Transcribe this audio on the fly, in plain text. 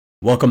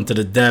Welcome to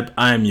The Dep.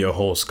 I am your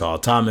host, Carl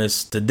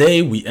Thomas.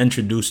 Today, we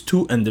introduce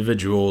two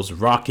individuals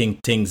rocking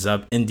things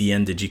up in the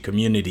NDG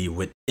community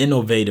with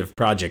innovative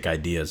project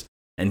ideas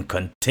and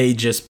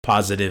contagious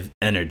positive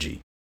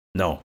energy.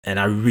 No, and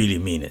I really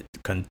mean it.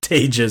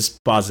 Contagious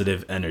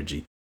positive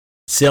energy.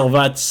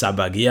 Sirvart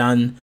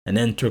Sabbaghian, an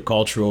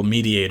intercultural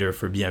mediator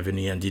for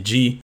Bienvenue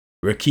NDG.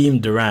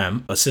 Rekeem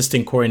Durham,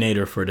 assistant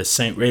coordinator for the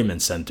St.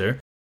 Raymond Center.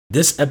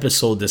 This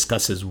episode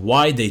discusses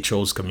why they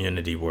chose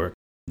community work,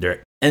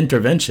 their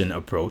intervention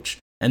approach,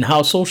 and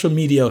how social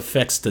media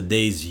affects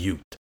today's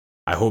youth.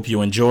 I hope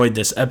you enjoyed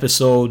this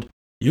episode.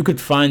 You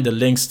could find the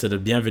links to the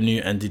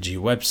Bienvenue NDG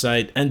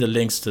website and the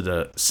links to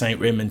the St.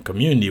 Raymond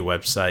community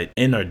website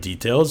in our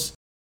details.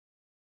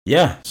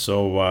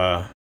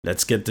 So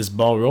let's get this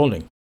ball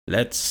rolling.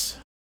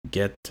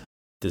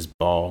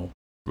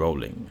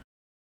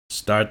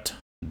 Start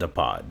the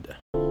pod.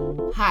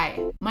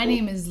 Hi, my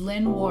name is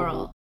Lynn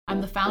Worrell. I'm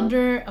the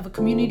founder of a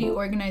community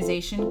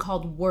organization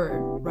called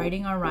Word,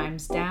 Writing Our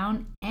Rhymes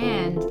Down,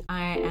 and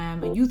I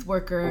am a youth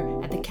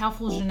worker at the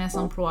Carrefour Jeunesse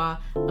Emploi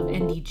of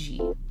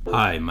NDG.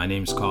 Hi, my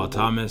name is Carl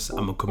Thomas.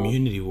 I'm a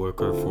community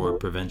worker for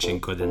Prevention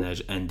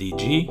Coordination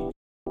NDG,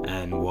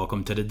 and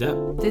welcome to The Dep.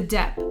 The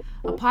Dep,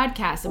 a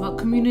podcast about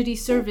community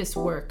service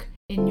work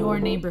in your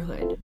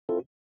neighborhood.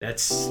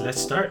 Let's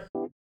start.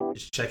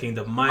 Just checking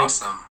the mic,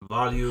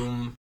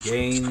 volume,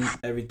 gain,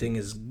 everything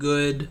is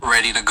good.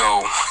 Ready to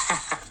go.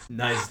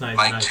 Nice.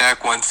 Mic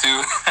check, 1,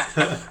 2.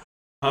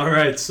 All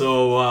right,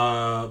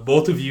 so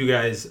both of you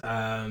guys,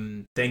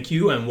 thank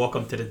you and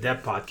welcome to the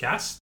Dep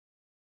podcast.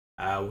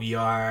 We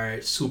are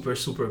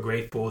super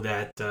grateful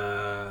that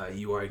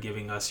you are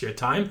giving us your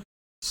time.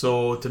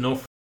 So to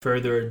no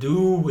further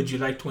ado, would you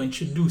like to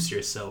introduce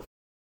yourself?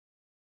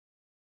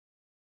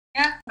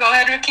 Yeah, go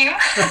ahead, Rekeem.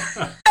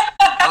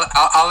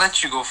 I'll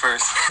let you go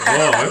first.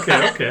 Oh,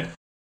 okay.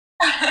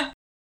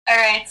 All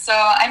right, so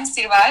I'm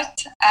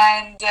Sirvart,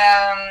 and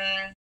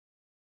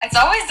it's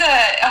always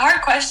a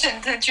hard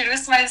question to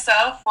introduce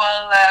myself.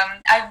 Well,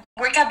 I've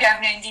worked at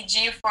Bienvenue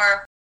NDG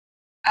for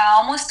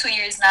almost 2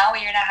 years now, a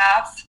year and a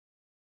half.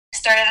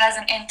 Started as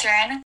an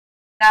intern,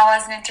 now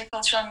as an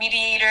intercultural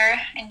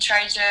mediator in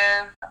charge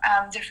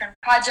of different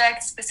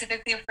projects,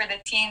 specifically for the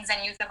teens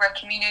and youth of our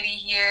community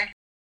here.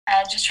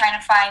 Just trying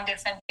to find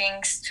different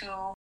things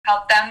to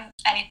help them,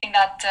 anything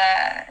that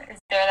is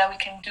there that we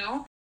can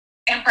do,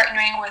 and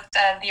partnering with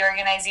the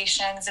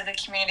organizations of the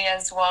community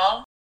as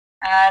well.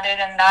 Other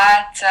than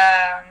that,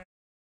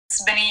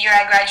 it's been a year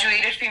I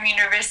graduated from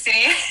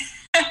university.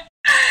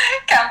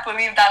 Can't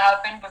believe that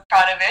happened, but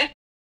proud of it.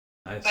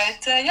 Nice.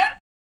 But yeah.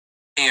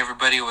 Hey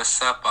everybody,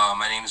 what's up?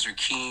 My name is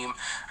Rekeem.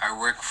 I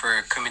work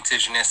for Comité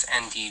Jeunesse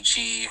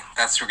NDG.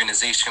 That's the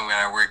organization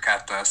where I work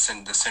at the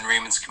St.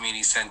 Raymond's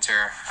Community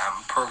Center.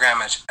 I'm a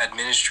program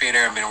administrator.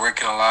 I've been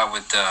working a lot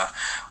with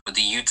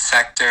the youth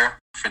sector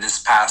for this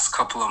past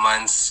couple of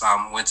months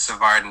with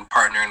Sirvart and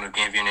partnering with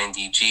Bienvenue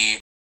NDG.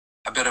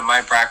 A bit of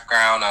my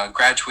background,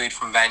 graduated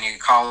from Vanier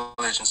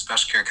College in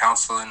special care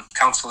counseling.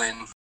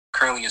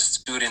 Currently a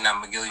student at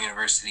McGill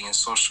University in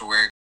social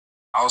work.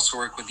 I also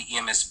work with the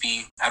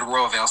EMSB at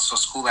Royal Vale, so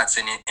school that's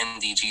in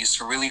NDG.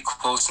 So really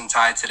close and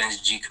tied to the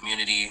NDG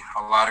community.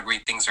 A lot of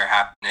great things are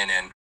happening.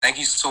 And thank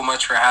you so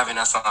much for having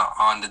us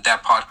on the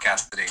Dep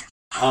podcast today.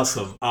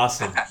 Awesome.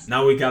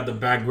 Now we got the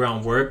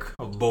background work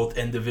of both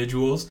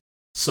individuals.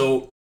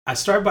 So I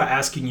start by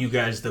asking you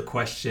guys the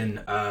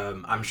question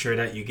I'm sure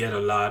that you get a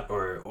lot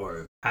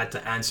or had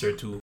to answer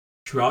to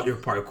throughout your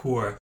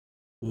parkour.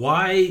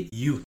 Why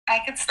youth? I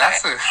could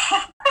start.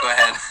 Go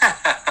ahead.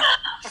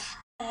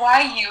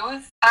 Why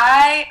youth?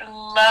 I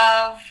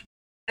love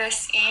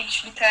this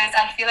age because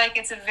I feel like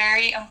it's a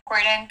very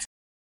important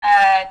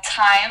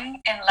time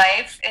in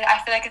life.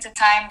 I feel like it's a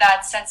time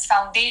that sets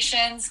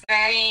foundations,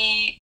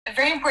 a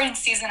very important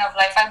season of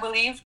life, I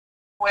believe,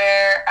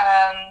 where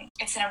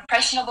it's an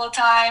impressionable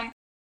time.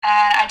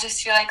 And I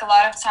just feel like a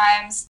lot of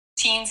times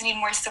teens need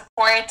more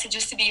support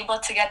to be able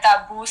to get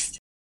that boost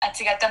and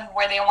to get them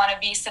where they want to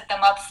be, set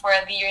them up for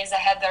the years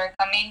ahead that are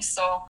coming.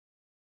 So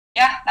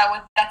yeah,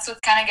 that's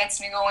what kind of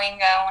gets me going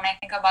when I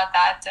think about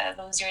that.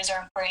 Those years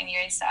are important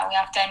years that we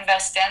have to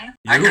invest in.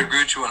 I could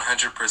agree with you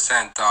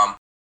 100%.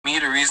 Me,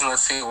 the reason,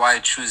 let's say, why I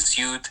choose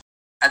youth,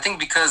 I think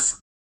because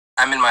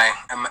I'm in my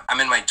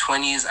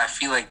 20s. I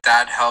feel like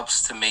that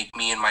helps to make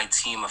me and my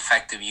team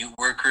effective youth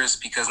workers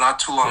because not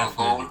too long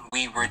ago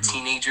we were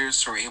teenagers,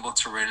 so we're able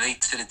to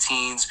relate to the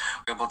teens.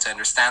 We're able to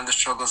understand the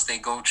struggles they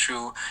go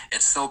through.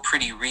 It's still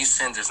pretty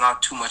recent. There's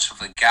not too much of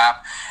a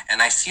gap,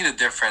 and I see the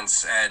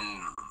difference. And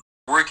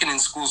working in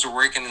schools or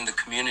working in the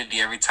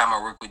community, every time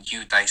I work with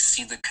youth, I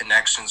see the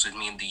connections with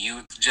me and the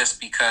youth just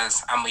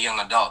because I'm a young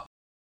adult.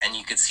 And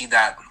you could see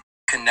that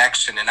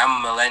connection. And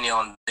I'm a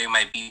millennial and they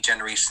might be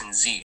Generation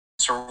Z.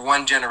 So there's a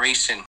one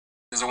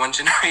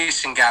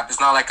generation gap. It's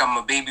not like I'm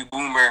a baby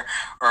boomer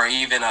or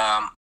even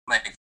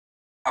like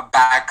a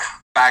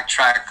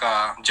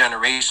backtrack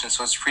generation.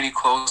 So it's pretty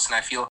close. And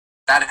I feel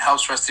that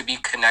helps for us to be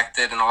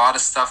connected. And a lot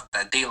of stuff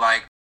that they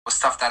like was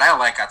stuff that I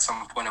like at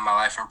some point in my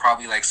life, and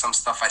probably like some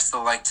stuff I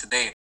still like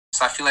today.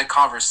 So I feel like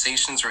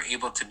conversations are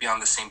able to be on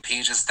the same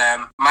page as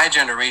them. My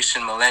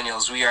generation,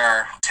 millennials, we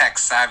are tech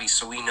savvy,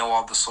 so we know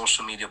all the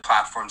social media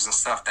platforms and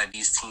stuff that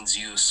these teens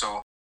use.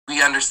 So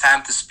we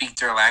understand to speak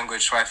their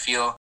language. So I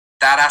feel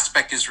that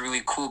aspect is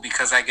really cool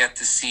because I get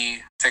to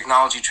see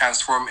technology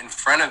transform in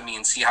front of me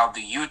and see how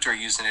the youth are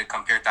using it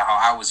compared to how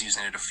I was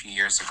using it a few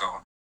years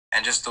ago.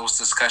 And just those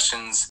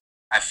discussions,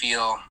 I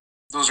feel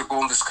those are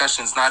golden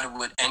discussions. Not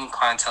with any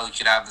clientele you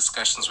could have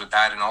discussions with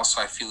that. And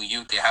also I feel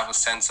youth, they have a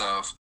sense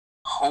of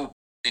hope.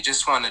 They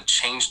just want to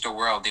change the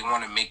world. They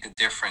want to make a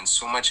difference.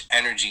 So much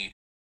energy,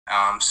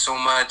 so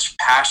much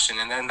passion.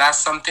 And then that's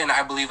something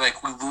I believe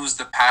like we lose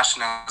the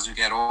passion as we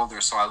get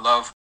older. So I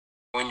love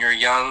when you're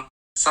young,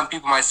 some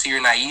people might say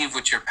you're naive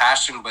with your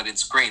passion, but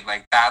it's great.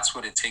 Like that's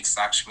what it takes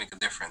to actually make a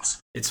difference.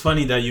 It's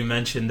funny that you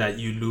mentioned that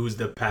you lose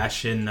the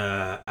passion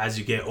as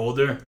you get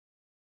older.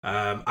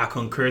 I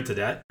concur to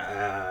that.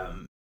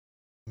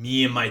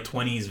 Me in my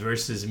 20s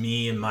versus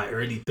me in my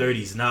early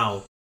 30s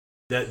now,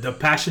 the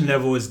passion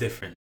level is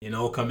different.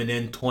 Coming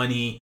in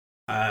 20,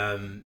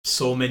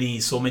 so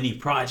many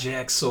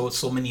projects,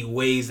 so many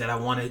ways that I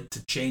wanted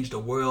to change the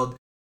world,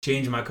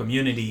 change my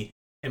community.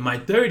 In my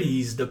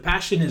 30s, the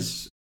passion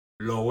is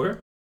lower,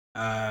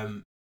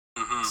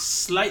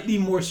 slightly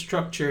more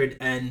structured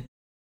and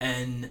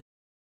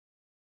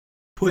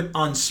put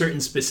on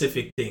certain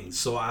specific things.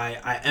 So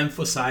I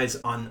emphasize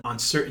on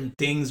certain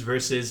things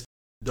versus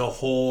the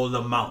whole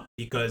amount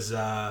because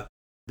the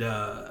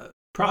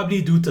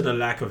probably due to the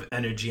lack of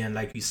energy and,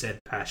 like you said,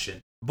 passion.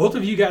 Both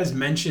of you guys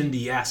mentioned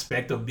the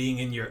aspect of being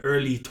in your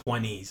early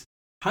 20s.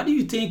 How do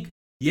you think,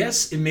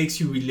 yes, it makes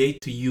you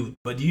relate to youth,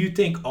 but do you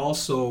think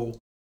also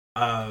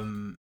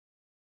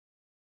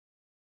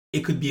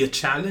it could be a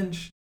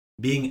challenge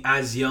being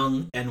as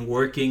young and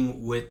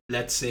working with,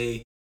 let's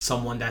say,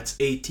 someone that's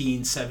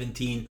 18,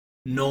 17,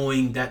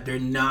 knowing that they're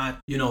not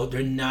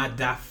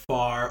that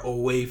far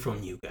away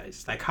from you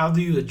guys? Like, how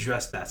do you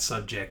address that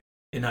subject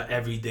in an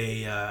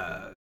everyday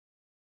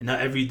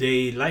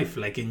life,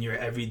 like in your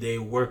everyday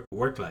work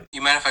life?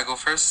 You mind if I go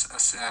first,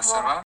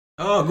 Sirvart?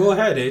 Oh, go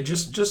ahead.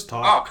 Just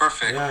talk. Oh,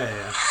 perfect.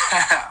 Yeah.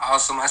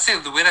 Awesome. I say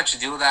the way that you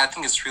deal with that, I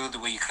think it's really the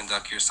way you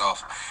conduct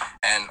yourself.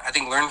 And I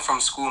think learn from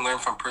school, learn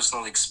from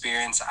personal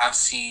experience. I've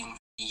seen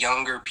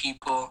younger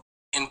people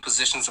in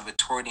positions of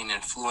authority and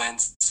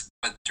influence,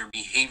 but their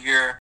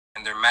behavior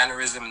and their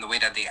mannerism and the way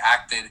that they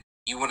acted,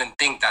 you wouldn't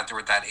think that they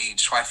were that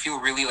age. So I feel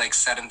really like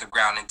set in the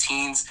ground. And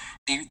teens,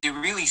 they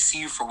really see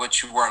you for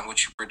what you are and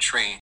what you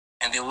portray.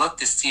 And they look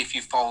to see if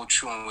you follow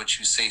true on what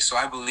you say. So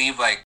I believe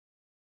like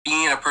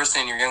being a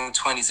person in your young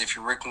 20s, if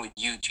you're working with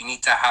youth, you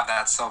need to have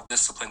that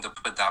self-discipline to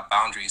put that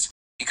boundaries.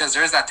 Because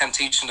there's that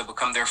temptation to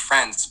become their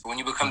friends. But when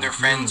you become their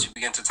friends, you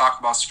begin to talk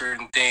about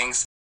certain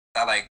things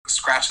that like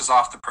scratches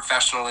off the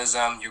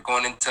professionalism. You're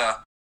going into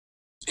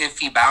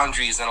iffy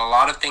boundaries, and a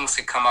lot of things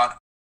could come out,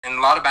 and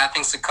a lot of bad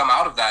things could come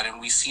out of that.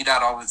 And we see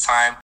that all the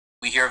time.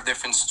 We hear of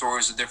different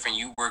stories of different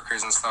youth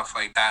workers and stuff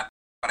like that.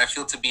 But I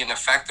feel to be an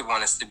effective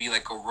one is to be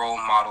like a role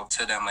model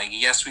to them. Like,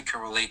 yes, we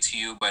can relate to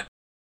you, but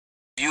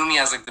view me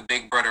as like the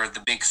big brother or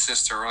the big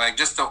sister or like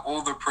just the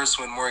older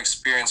person with more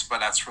experience, but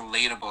that's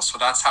relatable. So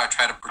that's how I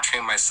try to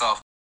portray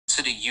myself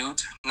to the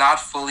youth, not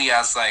fully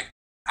as like,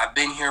 I've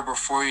been here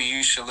before you,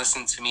 you should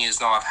listen to me.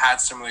 Is no, I've had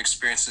similar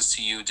experiences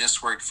to you.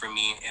 This worked for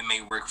me. It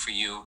may work for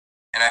you.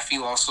 And I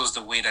feel also is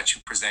the way that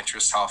you present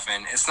yourself.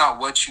 And it's not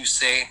what you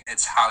say,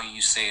 it's how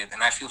you say it.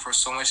 And I feel for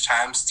so much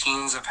times,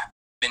 teens have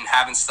been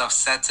having stuff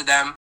said to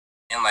them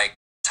in like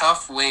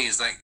tough ways,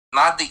 like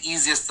not the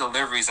easiest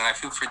deliveries. And I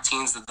feel for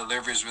teens, the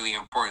delivery is really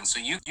important. So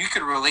you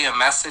could relay a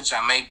message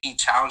that might be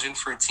challenging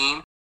for a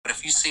teen, but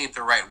if you say it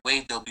the right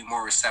way, they'll be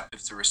more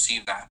receptive to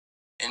receive that.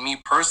 And me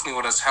personally,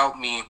 what has helped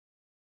me,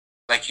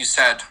 like you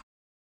said,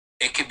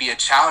 it could be a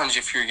challenge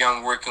if you're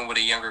young working with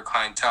a younger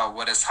clientele.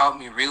 What has helped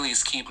me really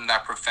is keeping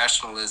that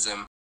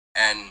professionalism.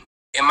 And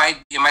it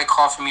might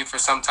call for me for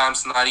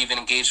sometimes to not even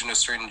engage in a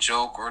certain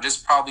joke, or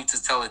just probably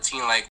to tell a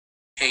teen like,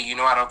 hey, you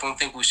know what, I don't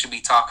think we should be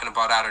talking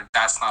about that, or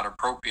that's not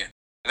appropriate.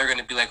 And they're going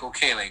to be like,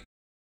 okay, like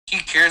he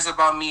cares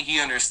about me,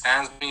 he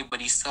understands me, but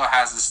he still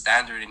has a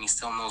standard and he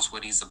still knows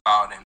what he's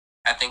about. And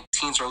I think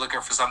teens are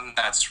looking for something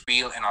that's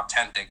real and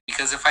authentic.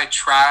 Because if I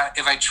try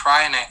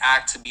and I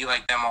act to be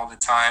like them all the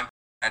time,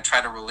 I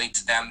try to relate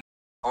to them,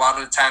 a lot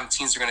of the time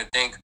teens are going to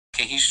think,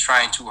 okay, he's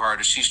trying too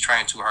hard or she's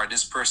trying too hard.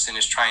 This person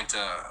is trying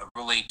to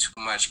relate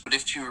too much. But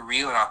if you're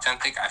real and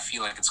authentic, I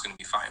feel like it's going to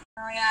be fine.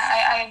 Oh,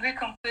 yeah, I agree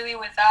completely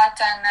with that.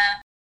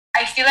 And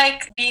I feel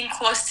like being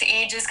close to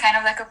age is kind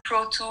of like a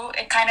pro too.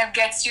 It kind of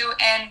gets you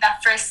in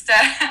that first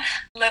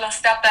little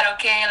step that,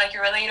 okay, like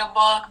you're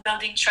relatable,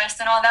 building trust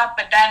and all that.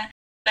 But then,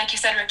 like you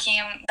said,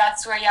 Rekeem,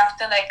 that's where you have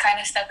to like kind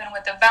of step in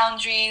with the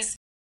boundaries.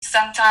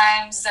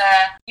 Sometimes,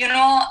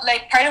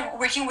 like part of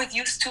working with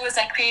youth too is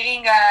like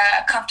creating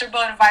a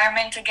comfortable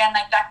environment, again,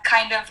 like that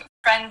kind of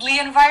friendly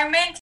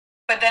environment,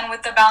 but then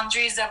with the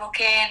boundaries of,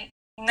 okay,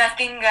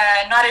 nothing,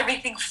 not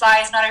everything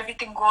flies, not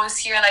everything goes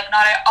here, like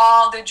not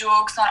all the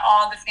jokes, not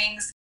all the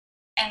things,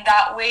 and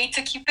that way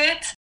to keep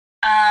it.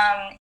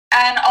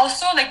 And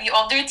also, like the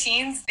older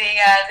teens, they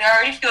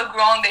already feel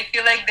grown. They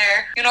feel like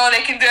they're,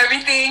 they can do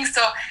everything.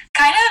 So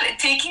kind of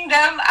taking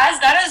them as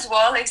that as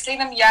well, like saying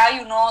them,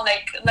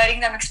 like letting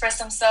them express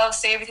themselves,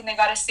 say everything they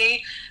gotta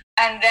say.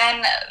 And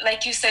then,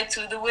 like you said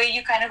too, the way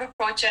you kind of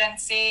approach it and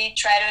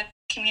try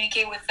to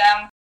communicate with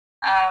them,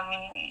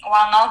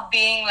 while not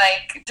being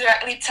like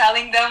directly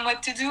telling them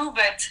what to do,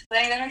 but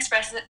letting them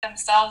express it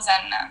themselves.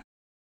 And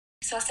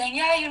so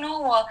saying,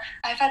 well,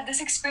 I've had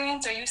this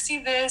experience, or you see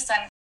this,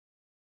 and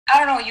I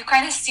don't know, you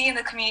kind of see in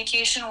the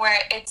communication where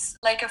it's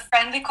like a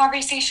friendly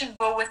conversation,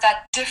 but with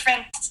that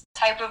different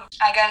type of,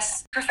 I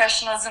guess,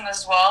 professionalism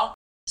as well.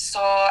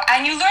 So,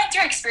 and you learn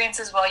through experience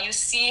as well. You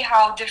see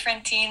how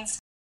different teens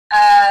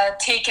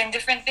take in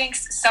different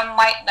things. Some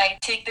might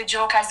like take the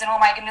joke as in, oh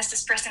my goodness,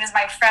 this person is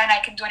my friend,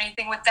 I can do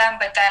anything with them,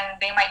 but then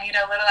they might need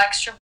a little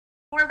extra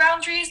more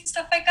boundaries and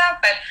stuff like that.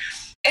 But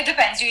it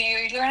depends.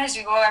 You learn as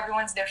you go.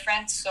 Everyone's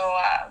different. So,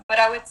 but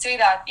I would say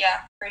that,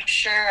 for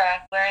sure,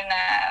 learn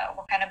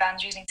what kind of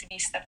boundaries need to be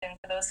stepped into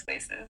those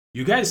places.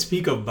 You guys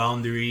speak of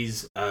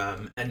boundaries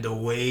and the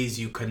ways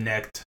you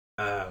connect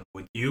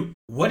with you.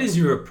 What is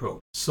your approach?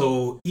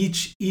 So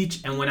each,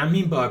 and when I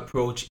mean by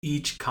approach,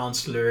 each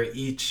counselor,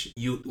 each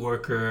youth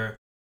worker,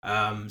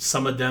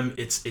 some of them,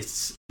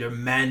 they're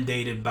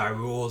mandated by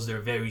rules.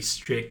 They're very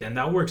strict, and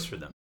that works for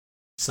them.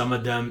 Some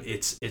of them,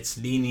 it's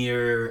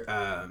linear,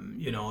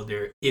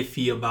 they're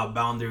iffy about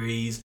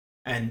boundaries,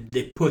 and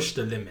they push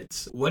the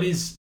limits. What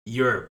is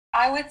your...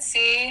 I would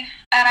say,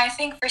 and I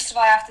think, first of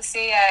all, I have to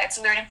say it's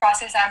a learning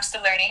process. I'm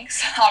still learning,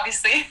 so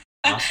obviously.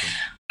 Awesome.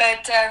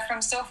 But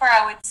from so far,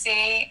 I would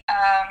say,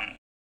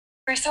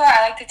 first of all,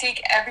 I like to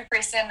take every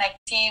person, like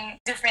teen,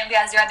 differently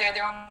as they are. They're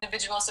their own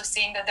individual, so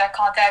seeing that their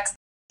context,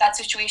 that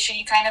situation,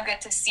 you kind of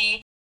get to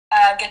see,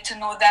 get to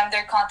know them,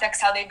 their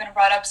context, how they've been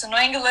brought up. So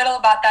knowing a little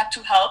about that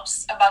too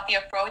helps, about the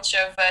approach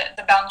of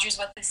the boundaries,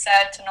 what they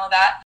said, to know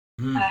that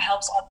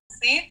helps,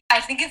 obviously.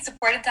 I think it's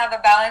important to have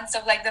a balance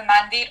of like the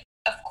mandate.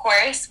 Of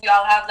course, we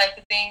all have like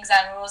the things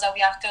and rules that we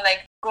have to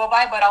like go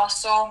by, but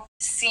also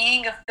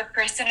seeing if the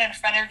person in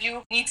front of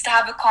you needs to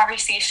have a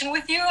conversation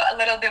with you a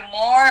little bit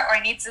more,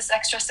 or needs this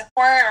extra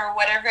support, or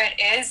whatever it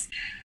is,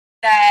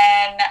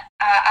 then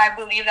I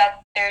believe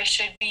that there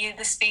should be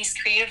the space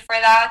created for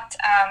that,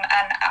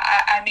 and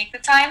I make the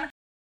time.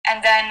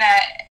 And then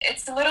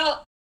it's a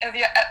little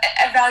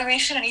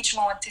evaluation in each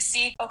moment to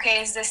see,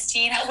 okay, is this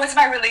teen, what's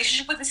my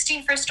relationship with this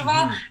teen, first of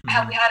all?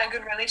 Have we had a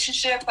good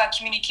relationship,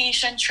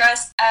 communication,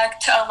 trust,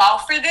 to allow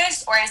for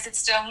this? Or is it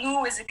still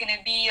new? Is it going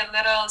to be a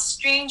little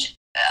strange?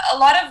 A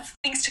lot of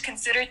things to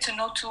consider, to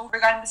know too,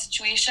 regarding the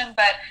situation.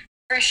 But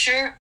for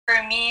sure,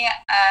 for me,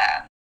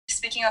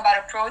 speaking about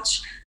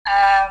approach,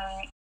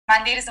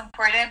 mandate is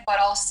important,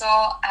 but also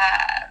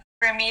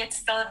for me, it's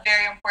still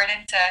very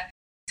important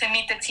to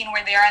meet the teen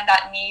where they are in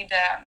that need,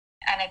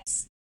 and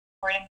it's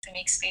important to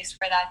make space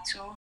for that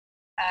too.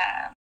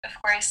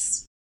 Of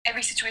course,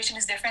 every situation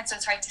is different, so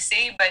it's hard to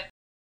say, but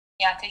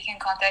taking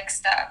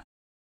context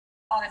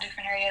all the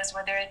different areas,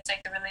 whether it's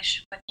like the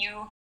relationship with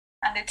you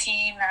and the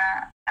teen,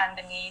 and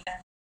the need,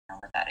 and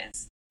what that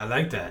is. I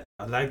like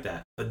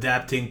that.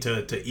 Adapting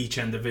to each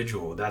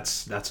individual.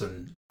 That's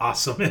an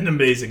awesome and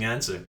amazing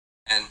answer.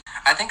 And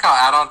I think I'll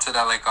add on to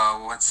that, like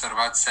what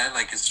Sirvart said,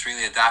 like it's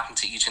really adapting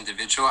to each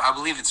individual. I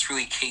believe it's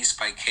really case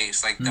by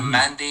case. Like the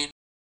mandate,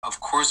 of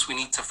course, we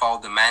need to follow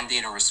the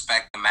mandate and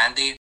respect the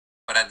mandate,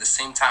 but at the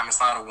same time, it's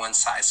not a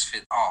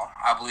one-size-fits-all.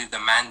 I believe the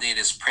mandate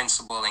is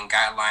principle and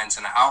guidelines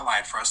and an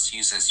outline for us to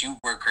use as youth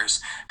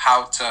workers,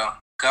 how to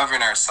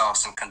govern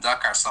ourselves and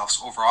conduct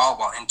ourselves overall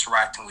while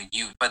interacting with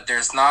youth. But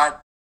there's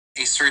not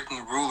a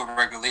certain rule or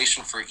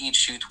regulation for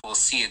each youth. We'll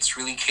see. It's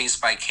really case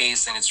by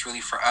case, and it's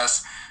really for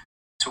us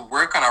to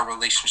work on our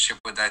relationship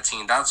with that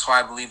teen. That's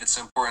why I believe it's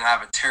important to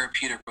have a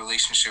therapeutic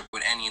relationship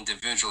with any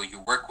individual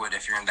you work with.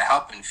 If you're in the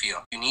helping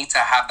field, you need to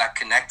have that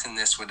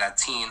connectedness with that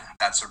teen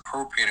that's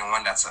appropriate and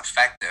one that's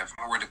effective,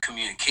 and where the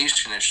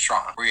communication is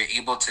strong, where you're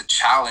able to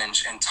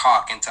challenge and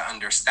talk and to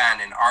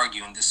understand and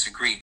argue and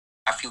disagree.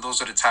 I feel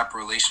those are the type of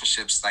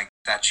relationships like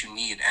that you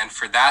need. And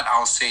for that,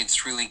 I'll say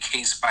it's really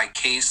case by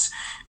case,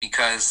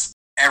 because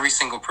every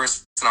single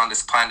person on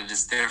this planet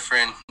is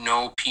different.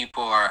 No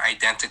people are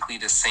identically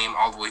the same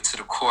all the way to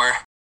the core.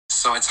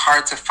 So it's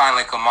hard to find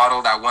like a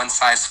model that one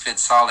size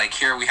fits all. Like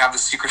here we have the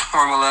secret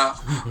formula.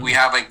 We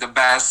have like the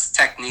best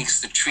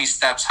techniques, the 3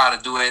 steps, how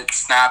to do it.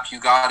 Snap, you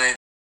got it.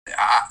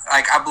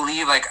 I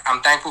believe, like,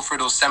 I'm thankful for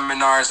those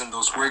seminars and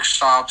those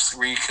workshops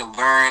where you can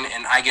learn,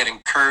 and I get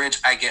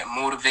encouraged, I get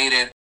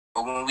motivated.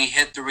 But when we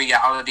hit the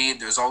reality,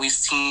 there's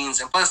always teens,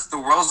 and plus the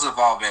world's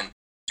evolving.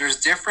 There's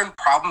different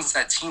problems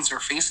that teens are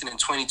facing in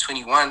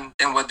 2021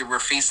 than what they were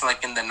facing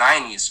like in the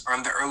 90s or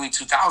in the early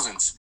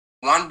 2000s.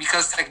 One,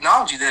 because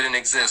technology didn't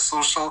exist.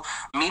 Social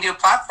media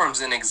platforms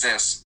didn't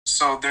exist.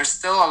 So there's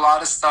still a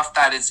lot of stuff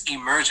that is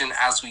emerging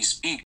as we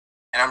speak.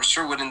 And I'm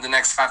sure within the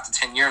next 5 to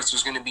 10 years,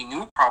 there's going to be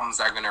new problems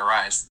that are going to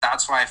arise.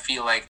 That's why I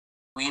feel like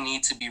we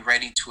need to be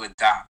ready to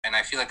adapt. And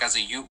I feel like as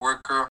a youth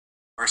worker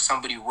or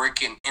somebody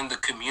working in the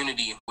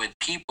community with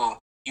people,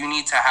 you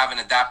need to have an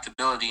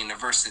adaptability and a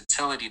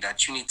versatility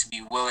that you need to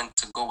be willing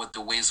to go with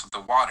the waves of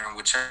the water in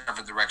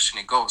whichever direction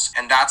it goes.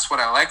 And that's what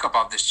I like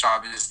about this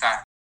job, is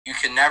that you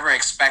can never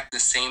expect the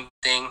same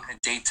thing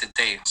day to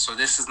day. So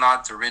this is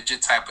not the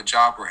rigid type of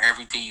job where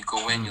every day you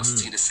go in, you'll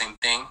see the same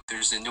thing.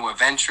 There's a new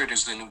adventure,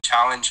 there's a new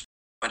challenge,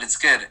 but it's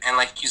good. And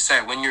like you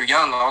said, when you're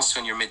young, also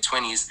in your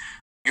mid-20s,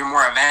 you're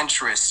more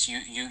adventurous.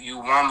 You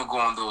want to go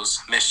on those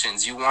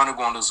missions. You want to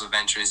go on those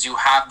adventures. You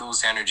have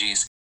those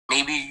energies.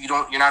 Maybe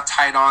you're not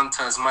tied on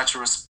to as much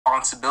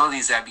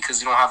responsibilities yet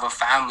because you don't have a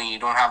family. You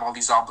don't have all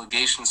these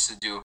obligations to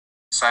do.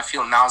 So I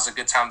feel now is a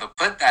good time to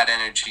put that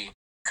energy,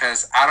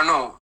 because I don't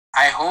know.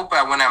 I hope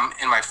that when I'm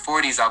in my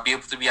 40s, I'll be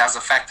able to be as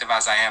effective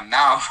as I am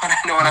now. But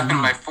I know when I'm in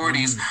my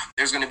 40s,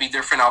 there's going to be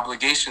different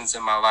obligations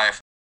in my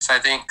life. So I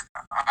think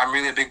I'm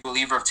really a big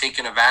believer of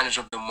taking advantage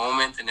of the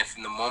moment. And if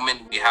in the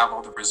moment we have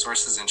all the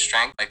resources and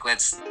strength, like,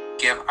 let's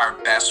give our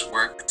best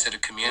work to the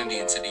community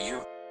and to the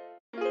youth.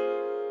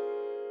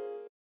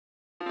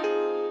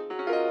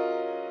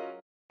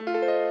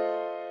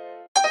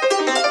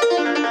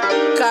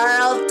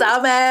 Carl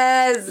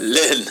Thomas.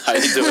 Lynn, how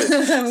you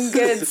doing? I'm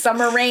good.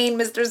 Summer rain,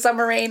 Mr.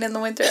 Summer Rain in the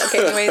winter.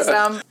 Okay, anyways,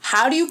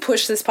 how do you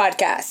push this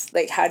podcast?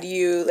 Like, how do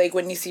you, like,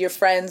 when you see your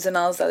friends and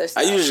all this other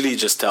stuff? I usually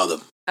just tell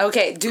them.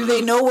 Okay, do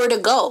they know where to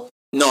go?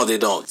 No, they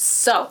don't.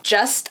 So,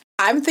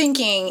 I'm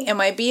thinking it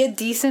might be a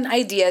decent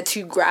idea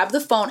to grab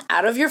the phone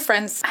out of your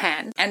friend's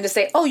hand and to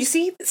say, oh, you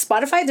see,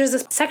 Spotify, there's a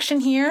section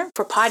here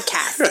for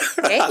podcasts.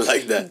 Okay? I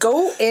like that.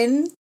 Go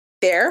in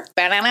there,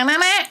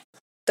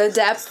 The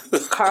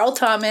Depth, Carl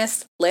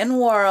Thomas, Lynn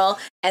Worrell,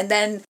 and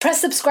then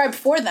press subscribe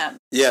for them.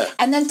 Yeah.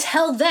 And then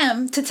tell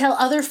them to tell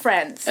other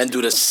friends. And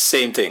do the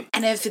same thing.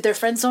 And if their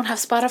friends don't have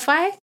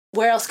Spotify,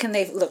 where else can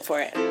they look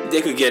for it?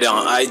 They could get it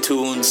on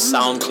iTunes,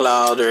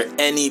 SoundCloud, or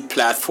any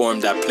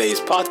platform that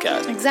plays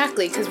podcasts.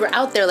 Exactly, because we're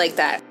out there like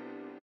that.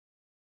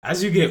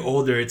 As you get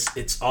older,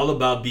 it's all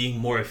about being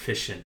more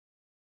efficient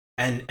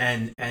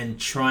and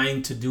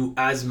trying to do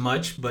as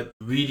much, but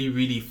really,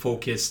 really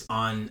focused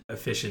on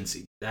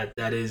efficiency.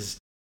 That is,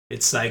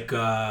 it's like,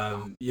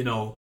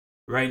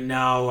 right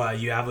now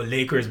you have a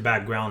Lakers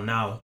background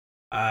now.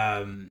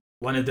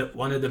 One of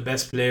the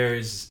best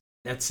players,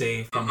 let's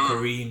say from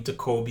Kareem to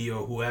Kobe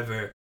or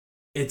whoever,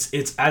 it's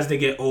as they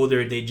get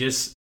older, they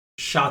just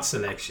shot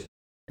selection.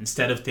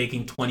 Instead of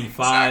taking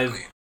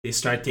 25, they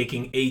start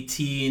taking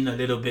 18, a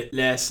little bit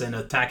less, and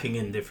attacking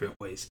in different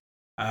ways.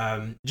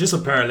 Just a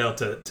parallel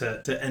to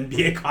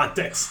NBA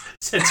context,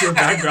 since your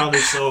background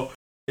is so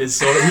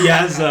he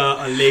has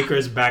a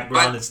Lakers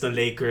background. It's the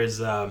Lakers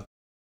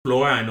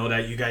floor. I know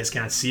that you guys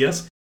can't see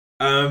us.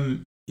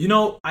 I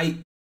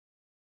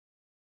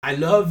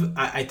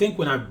think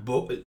when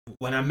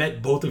I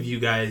met both of you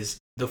guys,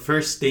 the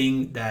first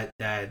thing that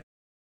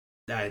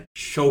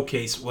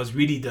showcased was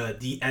really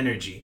the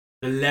energy,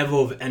 the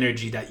level of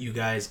energy that you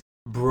guys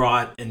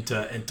brought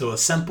into a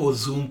simple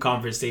Zoom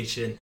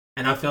conversation.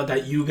 And I felt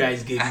that you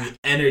guys gave me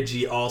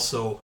energy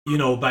also,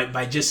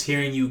 by just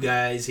hearing you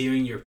guys,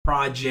 hearing your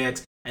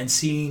projects and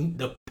seeing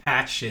the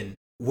passion.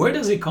 Where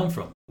does it come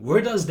from?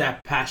 Where does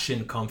that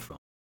passion come from?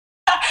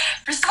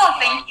 First of all,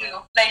 thank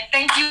you.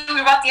 Thank you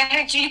about the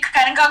energy. You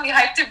kind of got me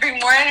hyped to bring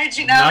more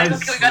energy now. Nice,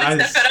 Okay, we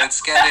gotta step it up.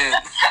 Let's get it.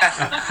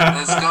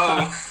 Let's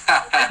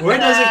go. Where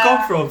does it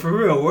come from? For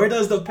real, where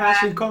does the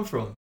passion come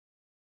from?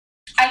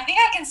 I think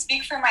I can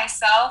speak for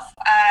myself,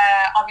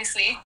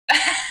 obviously.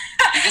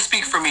 You can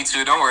speak for me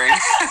too, don't worry.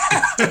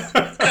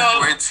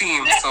 We're a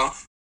team, so.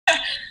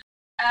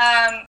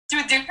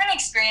 Through different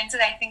experiences,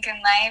 I think in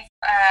life,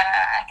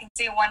 I can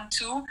say 1,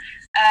 2,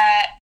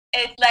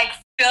 it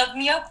filled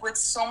me up with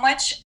so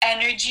much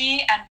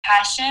energy and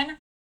passion,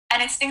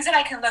 and it's things that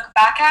I can look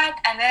back at,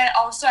 and then it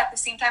also at the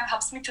same time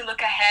helps me to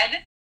look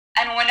ahead.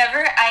 And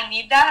whenever I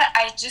need that,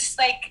 I just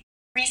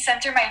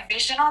recenter my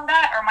vision on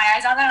that, or my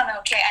eyes on that. I'm like,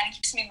 okay, and it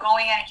keeps me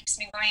going, and it keeps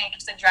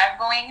the drive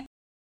going.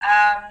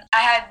 I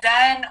had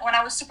done, when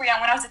I was super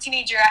young, when I was a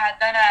teenager, I had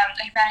done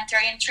a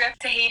humanitarian trip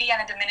to Haiti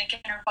and the Dominican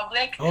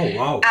Republic. Oh,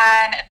 wow.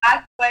 And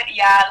that's what,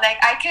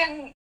 I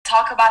can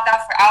talk about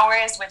that for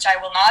hours, which I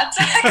will not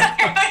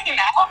right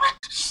now.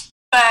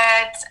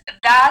 But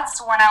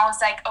that's when I was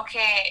like,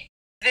 okay,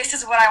 this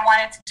is what I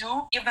wanted to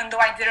do, even though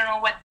I didn't know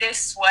what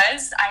this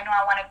was. I know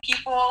I wanted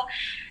people,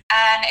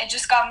 and it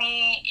just got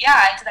me,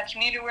 into that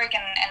community work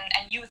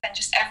and youth and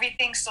just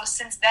everything. So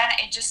since then,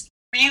 it just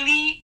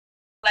really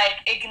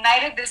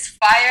ignited this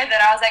fire that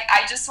I was like,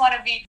 I just want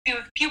to be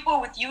with people,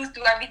 with youth,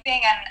 do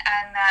everything.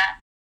 And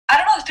I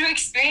don't know, through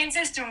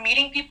experiences, through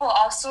meeting people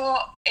also,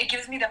 it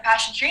gives me the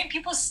passion. Hearing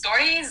people's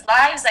stories,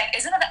 lives,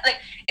 isn't it,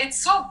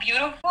 it's so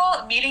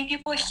beautiful, meeting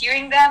people,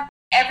 hearing them.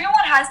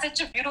 Everyone has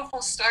such a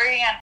beautiful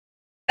story, and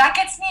that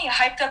gets me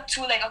hyped up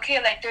too.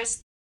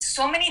 There's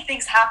so many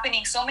things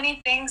happening, so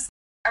many things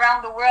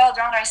around the world,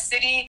 around our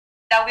city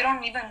that we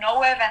don't even know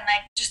of, and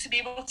just to be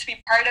able to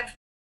be part of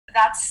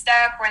that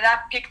step or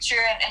that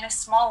picture in a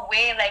small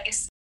way,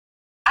 it's,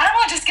 I don't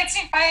know, it just gets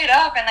me fired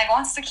up and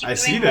wants to keep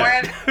doing more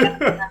of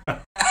it.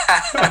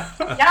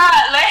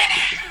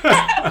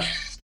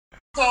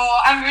 So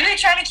I'm really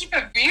really trying to keep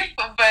it brief,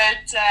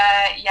 but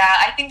yeah,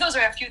 I think those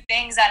are a few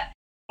things. And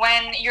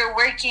when you're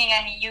working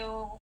and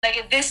you,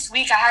 like this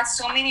week, I had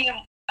so many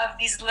of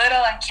these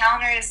little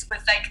encounters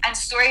with like, and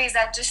stories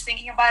that just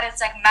thinking about it,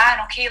 it's like, man,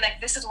 okay,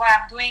 like this is why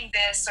I'm doing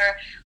this, or,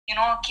 you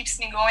know, it keeps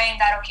me going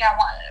that, okay, I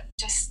want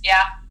just,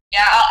 yeah.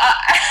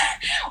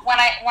 When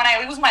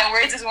I lose my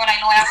words is when I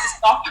know I have to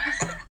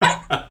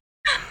stop.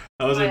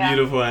 That was a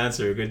beautiful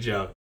answer. Good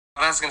job.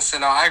 I was gonna say,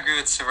 no, I agree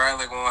with Sirvart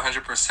like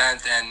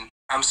 100%, and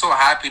I'm so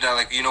happy that,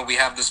 like, you know, we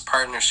have this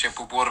partnership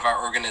with both of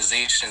our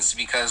organizations,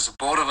 because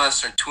both of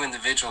us are two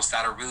individuals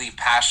that are really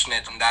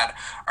passionate and that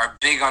are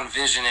big on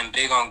vision and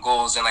big on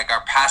goals, and like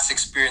our past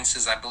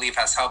experiences, I believe,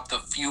 has helped to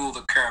fuel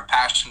the current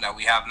passion that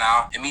we have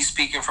now. And me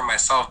speaking for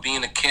myself,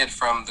 being a kid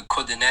from the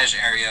Côte de Neige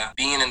area,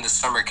 being in the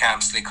summer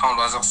camps, les camps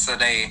loisirs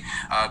soleil,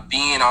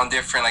 being on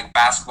different like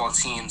basketball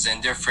teams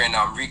and different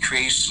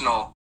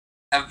recreational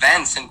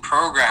events and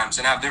programs,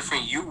 and have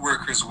different youth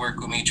workers work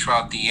with me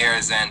throughout the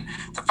years, and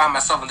to find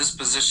myself in this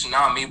position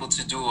now, I'm able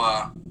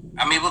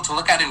to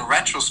look at it in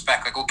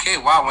retrospect, like, okay,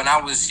 wow, when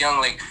I was young,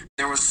 like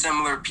there were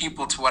similar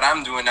people to what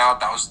I'm doing now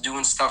that was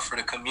doing stuff for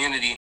the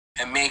community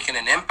and making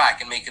an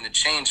impact and making a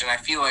change. And I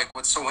feel like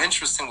what's so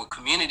interesting with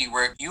community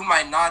work, you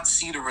might not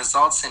see the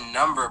results in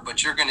number,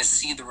 but you're going to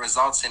see the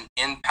results in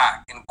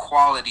impact and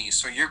quality.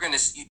 So you're going to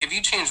see, if you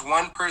change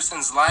one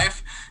person's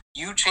life,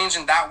 you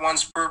changing that one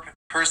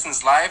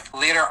person's life,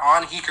 later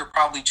on he could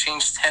probably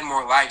change 10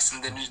 more lives,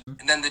 and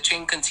then the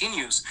chain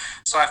continues.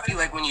 So I feel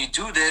like when you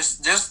do this,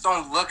 just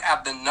don't look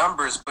at the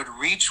numbers, but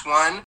reach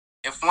one.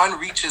 If one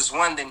reaches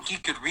one, then he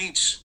could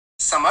reach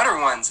some other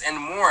ones and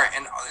more,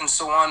 and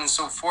so on and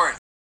so forth.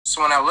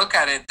 So when I look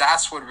at it,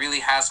 that's what really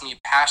has me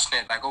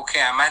passionate. Like,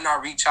 okay, I might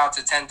not reach out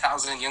to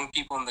 10,000 young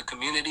people in the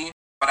community,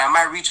 but I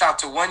might reach out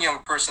to one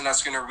young person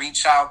that's going to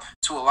reach out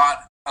to a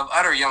lot of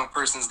other young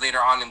persons later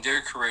on in their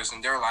careers,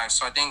 in their lives.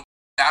 So I think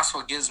that's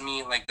what gives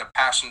me like the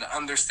passion to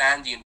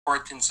understand the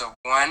importance of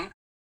one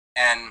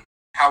and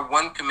how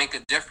one can make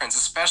a difference,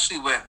 especially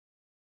with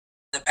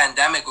the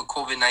pandemic with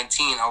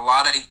COVID-19. A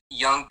lot of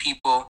young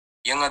people,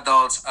 young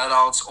adults,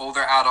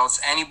 older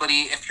adults,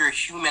 anybody, if you're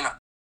human,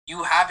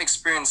 you have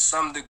experienced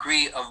some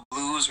degree of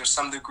blues or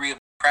some degree of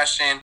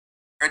depression,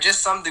 or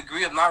just some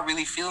degree of not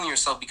really feeling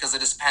yourself because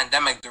of this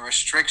pandemic, the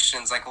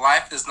restrictions. Like,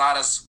 life is not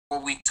as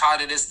what we thought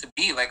it is to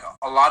be. Like,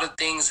 a lot of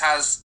things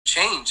has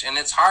changed, and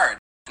it's hard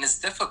and it's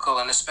difficult,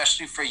 and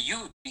especially for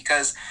youth,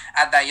 because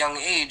at that young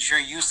age, you're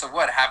used to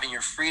what? Having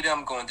your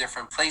freedom, going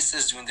different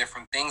places, doing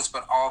different things,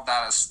 but all of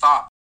that has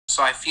stopped.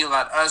 So I feel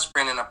that us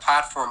bringing a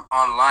platform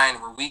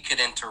online where we could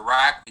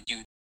interact with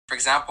you. For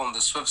example, in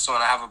the Swift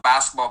Zone, I have a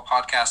basketball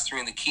podcast,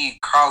 3 in the Key.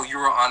 Carl, you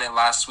were on it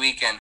last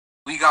week, and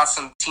we got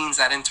some teens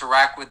that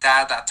interact with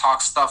that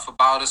talk stuff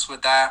about us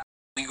with that.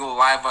 We go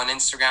live on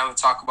Instagram and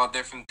talk about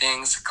different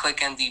things. Click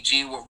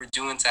NDG, what we're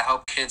doing to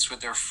help kids with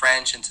their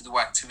French and to do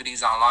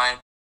activities online.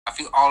 I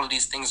feel all of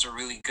these things are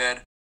really good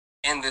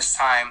in this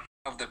time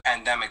of the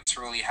pandemic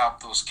to really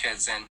help those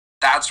kids. And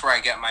that's where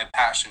I get my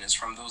passion, is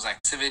from those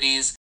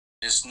activities,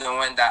 just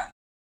knowing that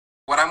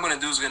what I'm going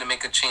to do is going to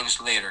make a change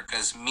later.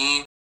 Because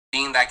me,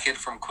 being that kid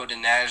from Côte de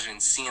Neige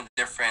and seeing the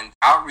different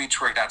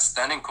outreach work that's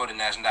done in Côte de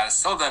Neige and that is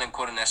still done in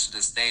Côte de Neige to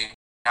this day,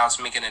 now it's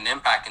making an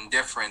impact and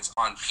difference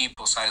on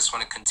people. So I just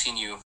want to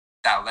continue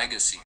that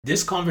legacy.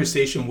 This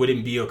conversation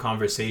wouldn't be a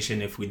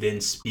conversation if we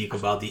didn't speak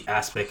about the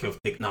aspect of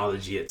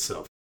technology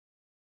itself.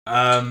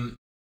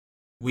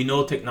 We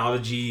know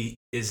technology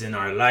is in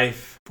our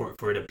life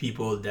for the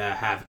people that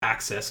have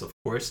access, of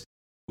course.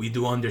 We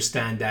do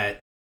understand that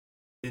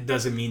it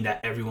doesn't mean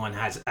that everyone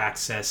has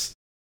access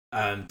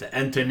the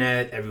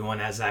internet, everyone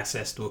has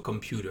access to a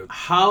computer.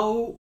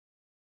 How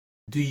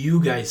do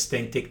you guys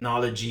think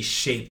technology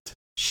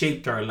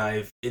shaped our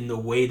life in the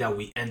way that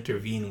we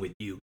intervene with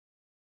you?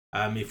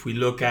 If we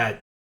look at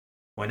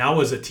when I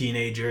was a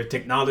teenager,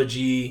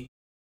 technology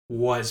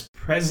was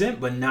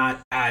present, but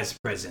not as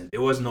present. There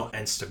was no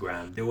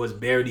Instagram. There was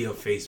barely a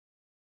Facebook.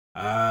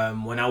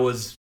 When I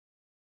was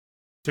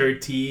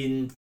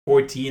 13,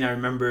 14, I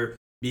remember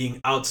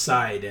being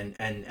outside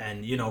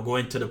and you know,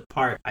 going to the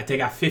park. I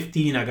think at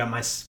 15 I got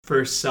my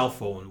first cell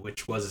phone,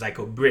 which was like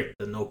a brick,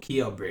 the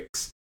Nokia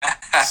bricks.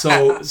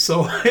 So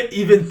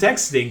even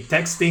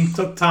texting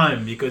took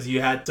time because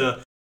you had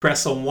to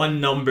press on one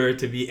number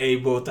to be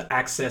able to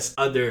access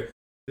other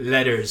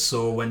letters.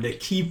 So when the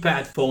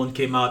keypad phone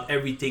came out,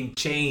 everything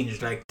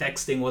changed. Like,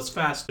 texting was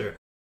faster.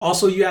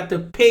 Also, you had to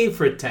pay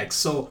for text.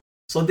 So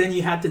then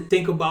you had to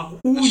think about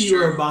who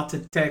you're about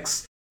to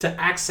text to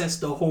access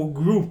the whole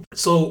group.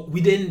 So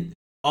we didn't,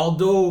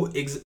 although,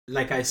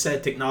 like I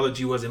said,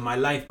 technology was in my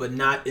life, but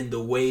not in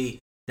the way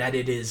that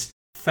it is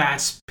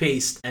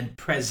fast-paced and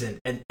present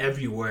and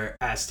everywhere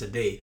as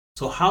today.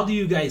 So how do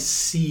you guys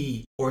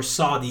see or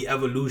saw the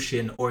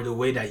evolution or the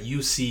way that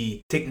you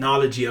see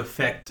technology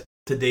affect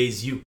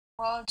today's youth?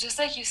 Well, just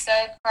like you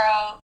said,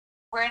 Carl,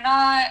 we're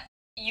not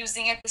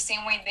using it the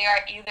same way they are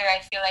either,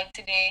 I feel like,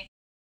 today.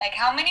 Like,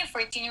 how many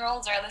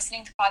 14-year-olds are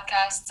listening to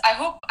podcasts? I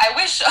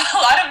wish a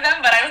lot of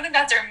them, but I don't think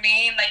that's their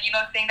main, like,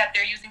 thing that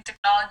they're using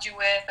technology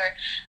with, or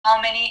how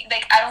many,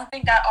 like, I don't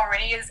think that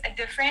already is a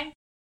different.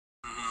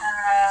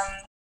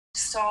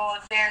 So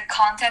their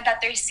content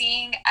that they're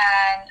seeing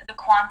and the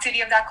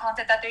quantity of that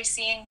content that they're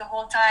seeing the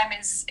whole time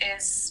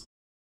is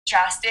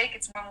drastic.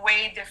 It's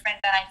way different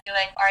than I feel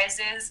like ours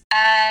is.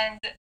 And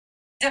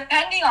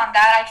depending on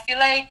that, I feel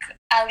like,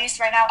 at least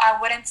right now, I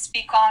wouldn't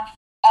speak on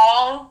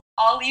all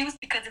youth,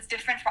 because it's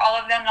different for all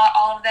of them. Not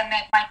all of them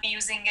might be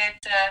using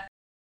it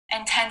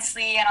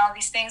intensely and all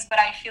these things, but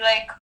I feel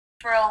like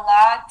for a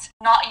lot,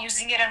 not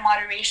using it in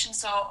moderation,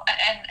 so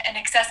and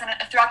excess, and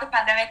throughout the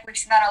pandemic, we've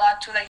seen that a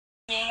lot too, like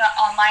being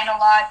online a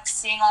lot,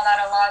 seeing all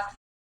that a lot,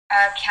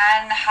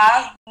 can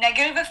have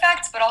negative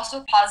effects, but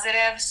also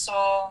positive.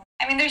 So,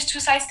 I mean, there's two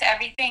sides to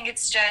everything.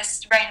 It's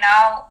just right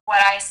now,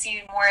 what I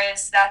see more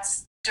is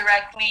that's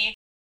directly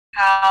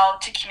how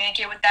to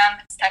communicate with them.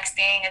 It's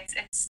texting,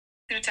 it's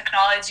through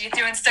technology,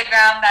 through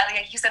Instagram, that,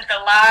 like you said,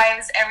 the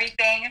lives,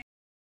 everything.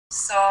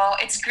 So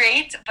it's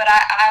great, but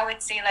I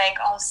would say, like,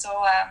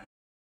 also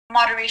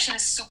moderation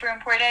is super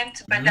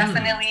important, but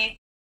definitely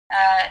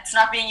it's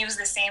not being used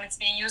the same. It's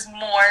being used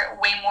more,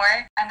 way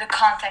more, and the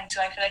content too.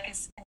 I feel like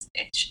it's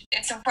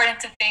important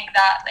to think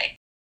that, like,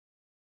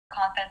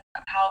 content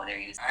of how they're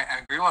used. I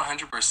agree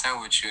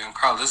 100% with you. And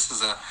Carl, this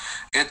is a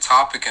good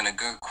topic and a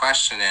good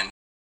question. And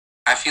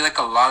I feel like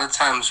a lot of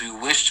times we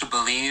wish to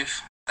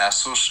believe that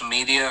social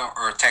media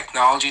or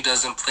technology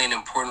doesn't play an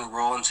important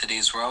role in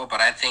today's world,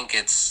 but I think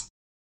it's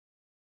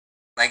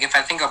like, if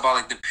I think about,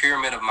 like, the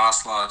pyramid of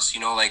Maslow's,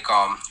 like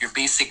your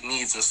basic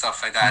needs and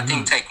stuff like that, I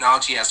think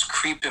technology has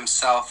creeped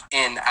himself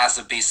in as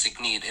a basic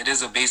need. It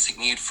is a basic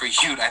need for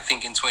you, I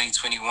think, in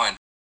 2021.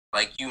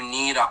 Like, you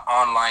need an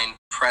online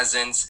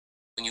presence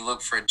when you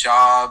look for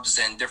jobs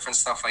and different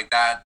stuff like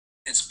that.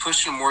 It's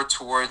pushing more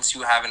towards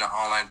you having an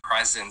online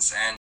presence.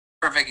 And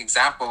perfect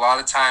example, a lot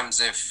of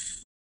times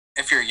if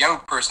you're a young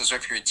person, so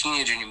if you're a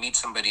teenager and you meet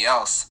somebody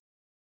else,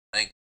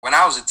 like, when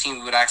I was a teen,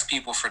 we would ask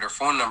people for their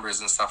phone numbers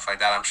and stuff like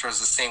that. I'm sure it's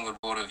the same with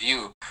both of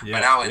you. Yeah, but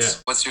now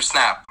it's, what's your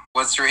Snap?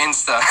 What's your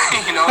Insta?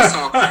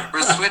 So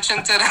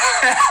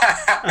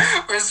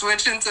we're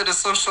switching to the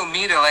social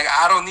media. Like,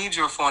 I don't need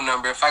your phone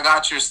number. If I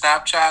got your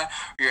Snapchat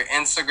or your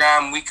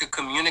Instagram, we could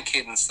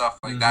communicate and stuff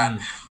like that.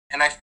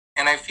 And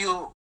I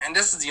feel, and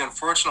this is the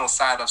unfortunate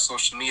side of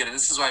social media.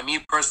 This is why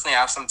me personally, I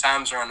have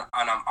sometimes when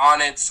I'm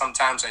on it,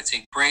 sometimes I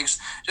take breaks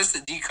just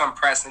to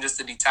decompress and just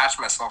to detach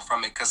myself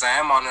from it, because I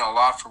am on it a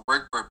lot for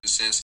work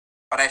purposes.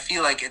 But I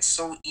feel like it's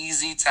so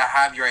easy to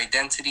have your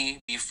identity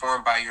be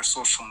formed by your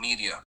social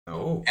media.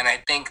 Oh. And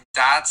I think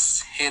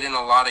that's hitting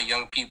a lot of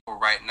young people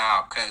right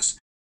now, because,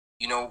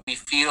 we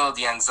feel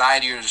the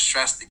anxiety or the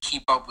stress to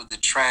keep up with the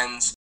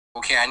trends.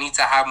 Okay, I need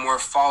to have more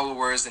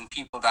followers than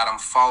people that I'm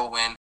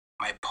following.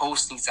 My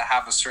post needs to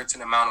have a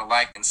certain amount of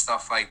like and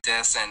stuff like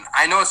this. And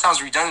I know it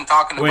sounds redundant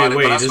talking about it,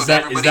 but that's what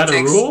everybody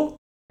thinks.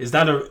 Is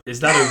that a rule? Is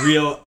that a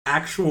real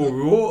actual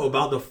rule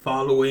about the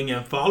following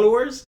and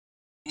followers?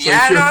 So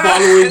if you're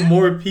following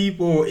more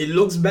people, it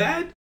looks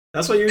bad?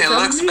 That's what you're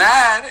telling me?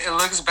 It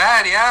looks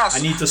bad, yeah.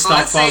 I need to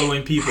stop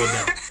following people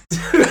then.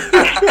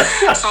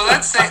 So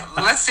let's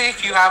say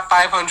if you have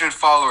 500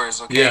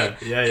 followers, okay?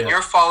 Yeah. And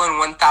you're following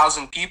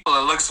 1,000 people,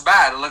 it looks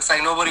bad. It looks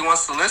like nobody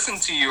wants to listen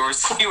to you or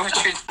see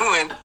what you're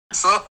doing.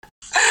 So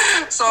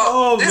this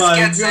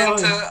gets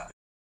into,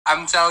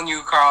 I'm telling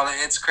you, Carl,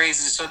 it's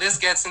crazy. So this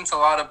gets into a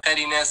lot of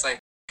pettiness, like,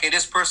 okay,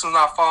 this person's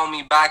not following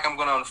me back, I'm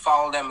gonna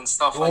unfollow them and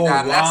stuff like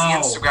that. And that's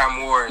the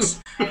Instagram wars.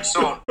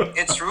 So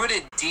it's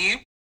rooted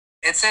deep.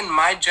 It's in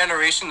my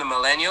generation, the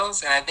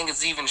millennials, and I think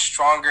it's even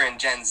stronger in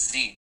Gen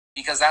Z,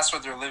 because that's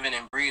what they're living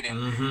and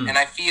breathing. And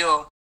I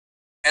feel,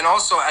 and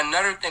also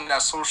another thing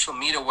that social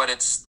media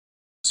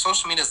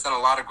has done a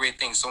lot of great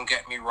things, don't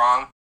get me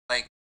wrong.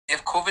 Like,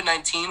 if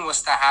COVID-19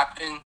 was to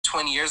happen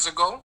 20 years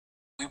ago,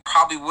 we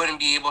probably wouldn't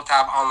be able to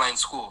have online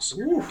schools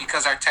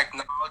because our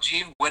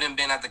technology wouldn't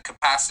been at the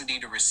capacity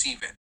to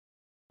receive it.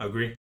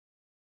 Agree.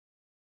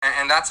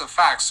 And that's a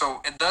fact.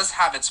 So it does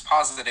have its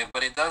positive,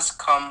 but it does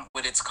come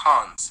with its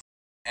cons.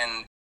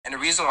 And the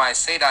reason why I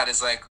say that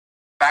is, like,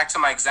 back to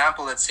my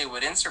example, let's say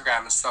with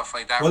Instagram and stuff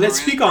like that. Well,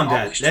 let's speak on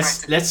that.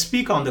 Let's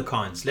speak on the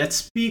cons. Let's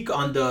speak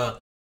on the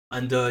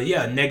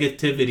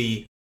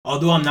negativity.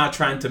 Although I'm not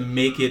trying to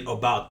make it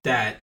about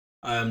that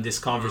this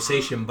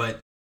conversation, but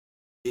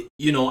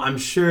I'm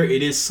sure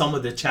it is some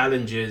of the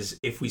challenges.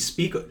 If we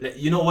speak,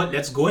 you know what?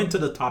 Let's go into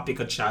the topic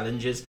of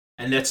challenges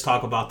and let's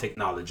talk about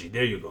technology.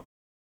 There you go.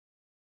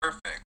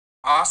 Perfect.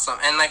 Awesome.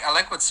 And, like, I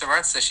like what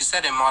Sirvart said. She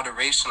said in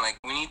moderation, like,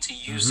 we need to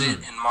use it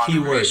in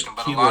moderation.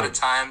 But a lot of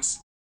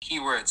times,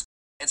 keywords,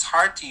 it's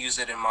hard to use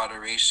it in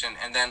moderation.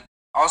 And then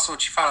also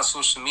what you found on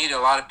social media, a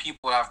lot of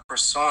people have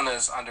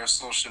personas on their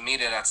social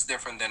media that's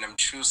different than their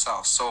true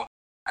self. So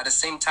at the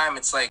same time,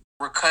 it's like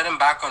we're cutting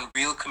back on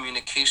real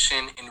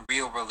communication in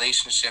real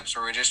relationships,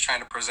 where we're just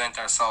trying to present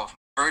ourselves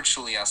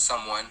virtually as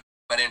someone,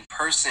 but in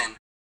person,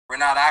 we're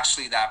not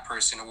actually that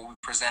person or what we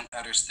present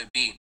others to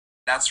be.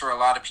 That's where a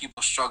lot of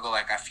people struggle,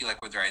 like, I feel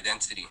like, with their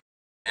identity.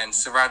 And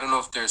Sirvart, I don't know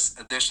if there's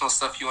additional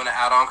stuff you want to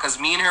add on, because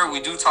me and her, we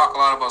do talk a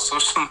lot about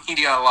social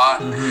media a lot.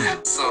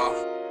 Mm-hmm.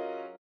 So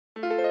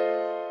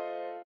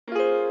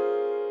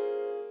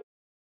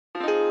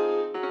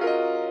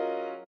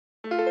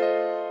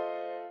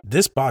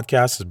This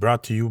podcast is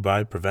brought to you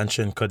by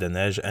Prevention Code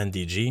Neige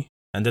NDG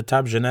and the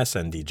Tab Jeunesse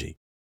NDG.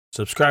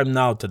 Subscribe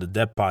now to the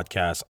Deb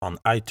Podcast on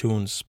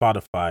iTunes,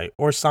 Spotify,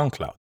 or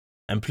SoundCloud.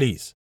 And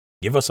please,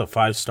 give us a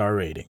 5-star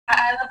rating.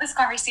 I love this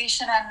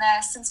conversation,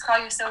 and since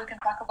Carl, you said we can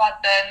talk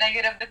about the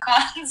negative, the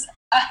cons,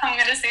 I'm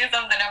going to say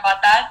something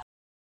about that.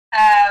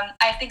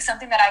 I think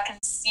something that I can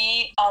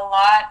see a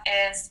lot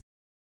is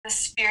the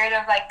spirit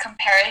of like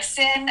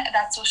comparison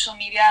that social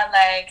media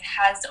like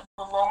has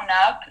blown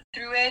up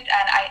through it,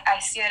 and I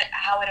see it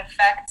how it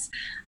affects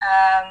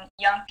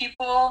young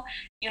people.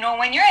 You know,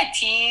 when you're a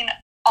teen,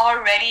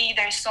 already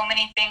there's so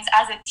many things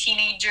as a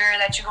teenager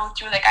that you go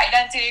through, like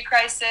identity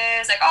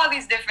crisis, like all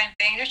these different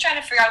things. You're trying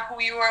to figure out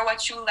who you are,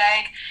 what you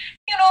like,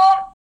 you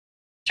know,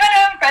 trying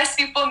to impress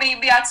people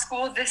maybe at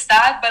school, this,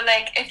 that. But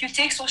like if you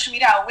take social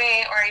media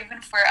away, or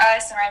even for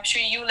us, or I'm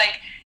sure you, like,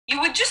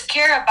 you would just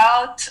care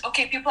about,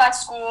 okay, people at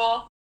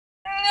school,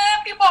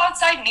 people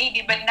outside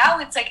maybe, but now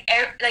it's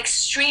like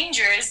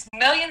strangers,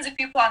 millions of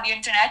people on the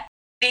internet,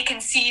 they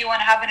can see you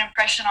and have an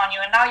impression on you,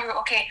 and now you're,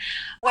 okay,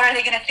 what are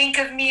they going to think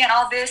of me and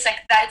all this, like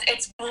that.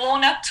 It's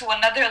blown up to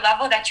another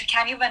level that you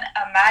can't even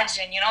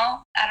imagine, you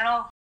know. I don't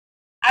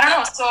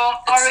know, so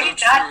already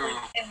so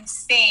that is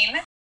insane,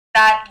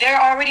 that they're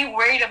already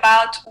worried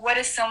about what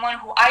is someone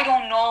who I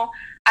don't know,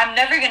 I'm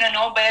never going to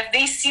know, but if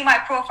they see my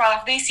profile,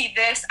 if they see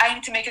this, I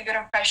need to make a good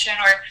impression,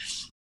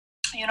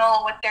 or you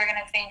know what they're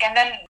going to think. And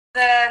then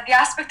the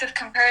aspect of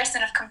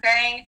comparison, of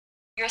comparing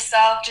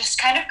yourself, just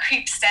kind of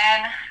creeps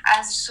in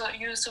as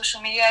you use social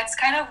media. It's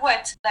kind of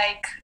what,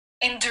 like,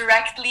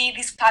 indirectly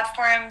these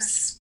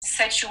platforms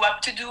set you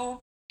up to do.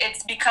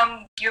 It's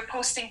become, you're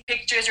posting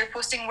pictures, you're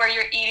posting where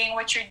you're eating,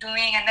 what you're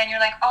doing, and then you're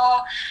like,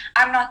 oh,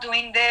 I'm not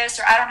doing this,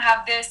 or I don't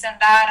have this and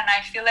that. And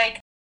I feel like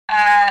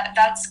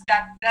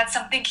that's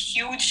something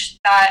huge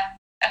that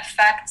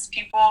affects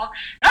people,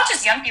 not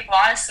just young people,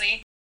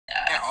 honestly.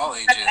 all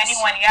ages.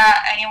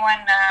 Anyone.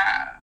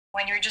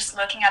 When you're just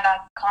looking at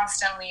that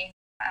constantly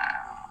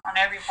on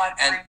every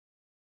platform.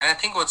 And I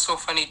think what's so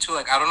funny too,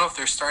 like, I don't know if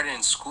they're starting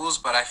in schools,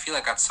 but I feel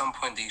like at some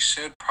point they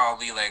should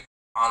probably, like,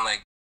 on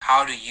like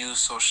how to use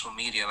social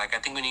media. Like, I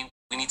think we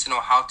need to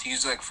know how to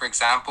use it. Like, for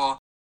example,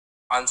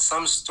 on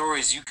some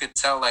stories you could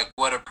tell like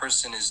what a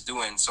person is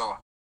doing. So,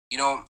 you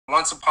know,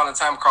 once upon a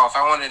time, Carl, if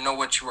I wanted to know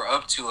what you were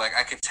up to, like,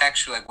 I could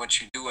text you like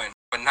what you're doing.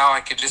 But now I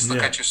could just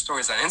look at your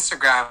stories on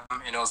Instagram,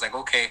 and it was like,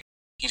 okay,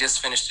 he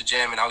just finished the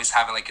gym and now he's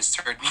having like his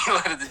third meal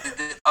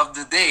of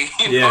the day.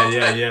 You know?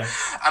 Yeah.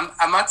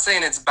 I'm not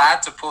saying it's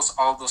bad to post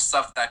all those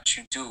stuff that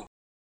you do,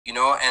 you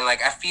know, and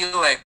like I feel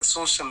like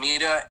social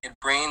media, it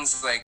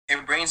brings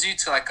you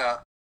to like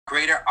a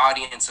greater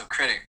audience of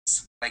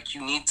critics. Like,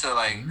 you need to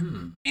like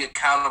be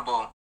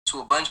accountable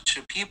to a bunch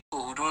of people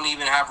who don't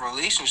even have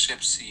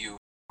relationships to you,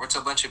 or to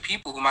a bunch of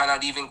people who might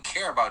not even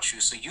care about you.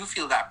 So you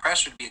feel that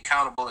pressure to be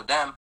accountable to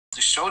them,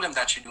 to show them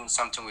that you're doing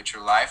something with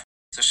your life,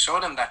 to show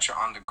them that you're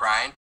on the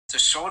grind, to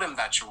show them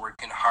that you're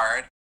working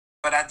hard.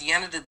 But at the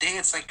end of the day,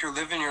 it's like you're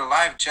living your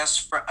life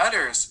just for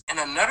others. And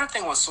another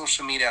thing what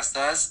social media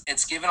does,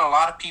 it's given a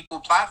lot of people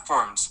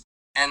platforms.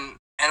 And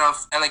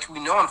like we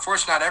know,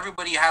 unfortunately, not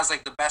everybody has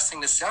like the best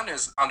thing to say on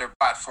their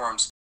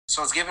platforms.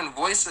 So it's given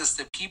voices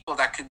to people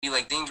that could be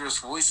like dangerous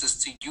voices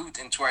to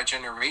youth and to our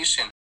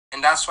generation.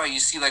 And that's why you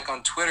see like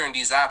on Twitter and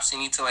these apps, they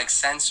need to like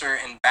censor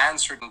and ban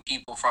certain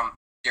people from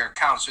their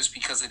accounts just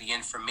because of the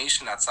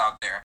information that's out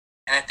there.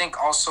 And I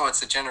think also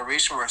it's a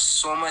generation where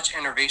so much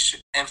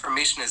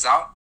information is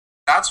out.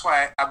 That's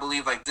why I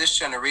believe like this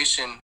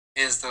generation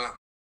is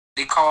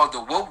they call it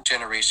the woke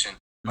generation.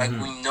 Like,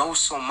 we know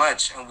so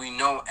much and we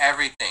know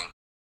everything.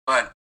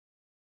 But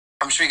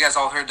I'm sure you guys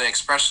all heard the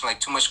expression,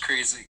 like, too much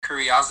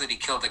curiosity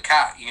killed the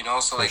cat, you know?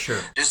 So like,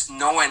 just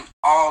knowing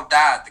all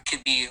that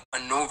could be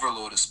an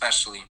overload,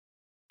 especially.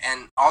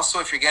 And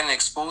also, if you're getting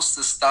exposed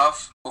to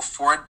stuff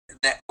before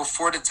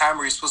the time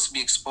where you're supposed to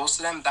be exposed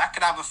to them, that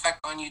could have effect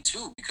on you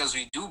too, because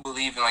we do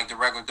believe in like the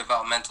regular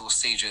developmental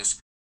stages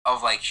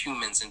of like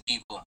humans and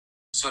people.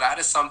 So that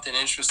is something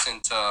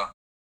interesting to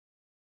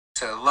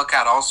look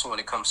at also when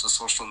it comes to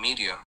social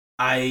media.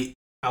 I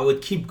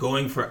would keep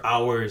going for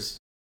hours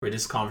for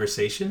this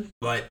conversation,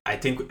 but I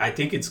think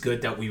it's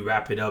good that we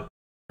wrap it up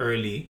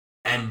early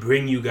and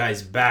bring you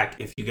guys back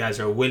if you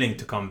guys are willing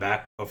to come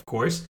back, of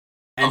course.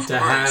 And to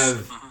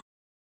have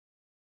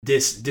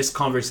this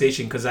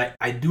conversation, because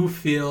I do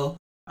feel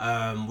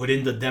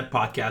within the Depth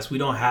podcast,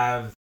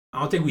 I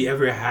don't think we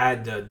ever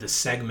had the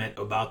segment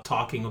about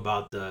talking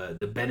about the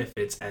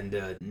benefits and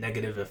the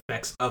negative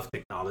effects of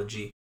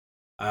technology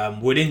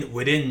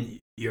within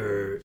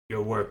your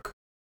work.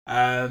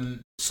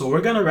 So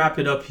we're gonna wrap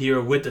it up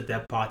here with the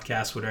Depth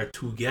podcast with our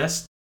two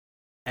guests.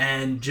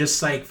 And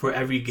just like for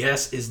every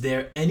guest, is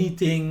there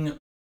anything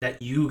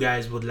that you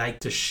guys would like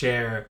to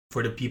share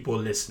for the people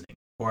listening?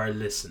 Or our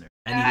listener,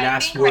 any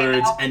last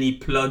words, any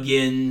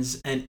plugins,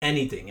 and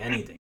anything.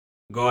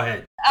 Go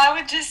ahead. I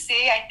would just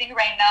say, I think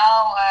right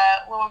now,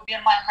 what would be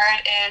in my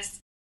heart is,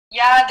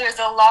 yeah, there's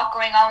a lot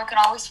going on. We can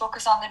always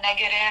focus on the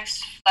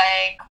negatives,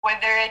 like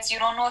whether it's you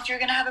don't know if you're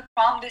gonna have a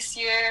prom this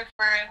year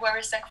for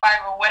whoever's Sec 5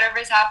 or whatever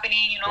is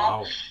happening, you know.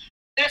 Wow.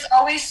 There's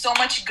always so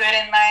much good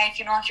in life,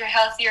 you know, if you're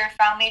healthy or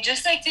family,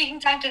 just like taking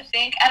time to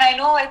think. And I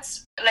know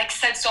it's like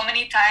said so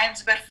many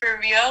times, but for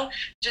real,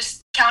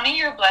 just counting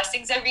your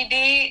blessings every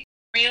day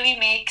really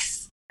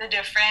makes the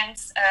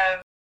difference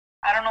of,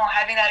 I don't know,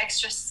 having that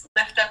extra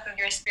lift up of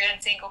your spirit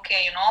and saying,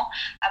 okay, you know,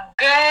 I'm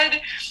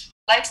good,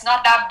 life's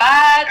not that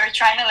bad, or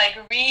trying to like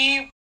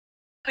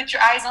put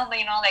your eyes on the,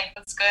 you know, like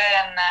what's good.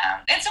 And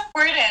it's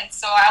important.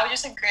 So I would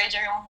just encourage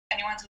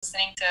anyone who's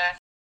listening to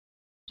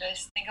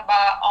just think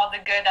about all the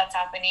good that's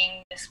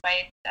happening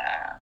despite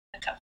the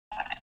tough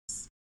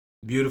times.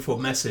 Beautiful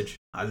message.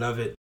 I love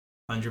it.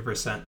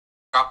 100%.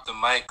 Drop the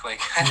mic, like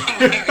I think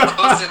we can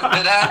close it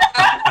to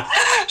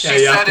that.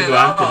 She you have said to it. go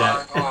after that.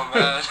 Like, oh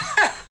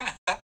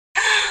man,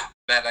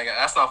 man, like,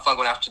 that's not fun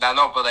going after that.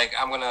 No, but like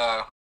I'm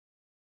gonna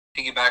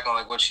piggyback on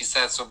like what she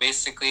said. So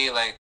basically,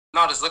 like,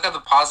 no, just look at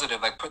the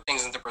positive. Like, put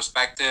things into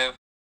perspective.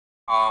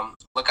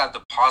 Look at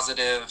the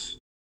positive.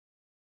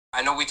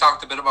 I know we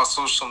talked a bit about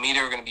social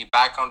media. We're gonna be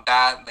back on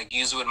that. Like,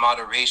 use it with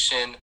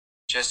moderation.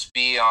 Just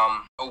be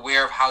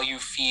aware of how you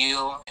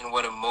feel and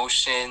what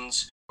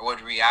emotions or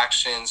what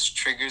reactions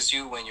triggers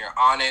you when you're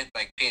on it.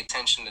 Like, pay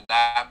attention to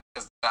that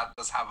because that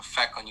does have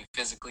effect on you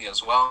physically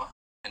as well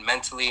and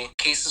mentally.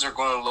 Cases are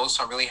going low,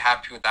 so I'm really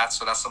happy with that.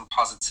 So that's some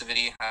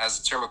positivity. As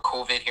a term of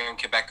COVID here in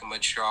Quebec and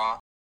Montreal,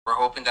 we're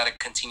hoping that it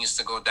continues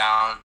to go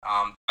down.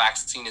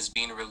 Vaccine is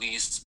being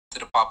released to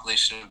the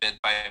population bit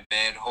by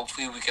bit.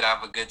 Hopefully we could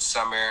have a good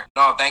summer.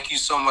 No, thank you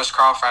so much,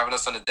 Carl, for having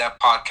us on the Dev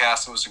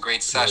Podcast. It was a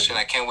great session.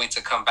 I can't wait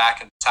to come back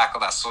and tackle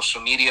that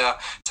social media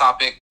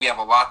topic. We have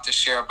a lot to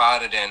share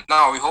about it. And no,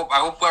 I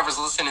hope whoever's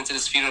listening to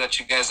this video that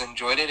you guys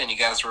enjoyed it and you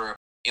guys were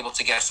able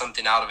to get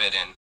something out of it.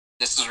 And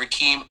this is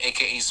Rekeem,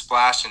 aka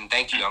Splash, and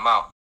thank you. I'm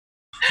out.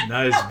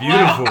 Nice,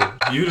 beautiful,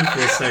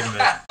 beautiful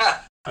segment.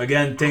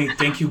 Again,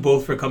 thank you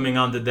both for coming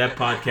on the Dev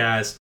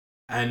Podcast.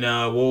 And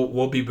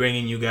we'll be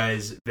bringing you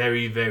guys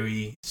very,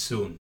 very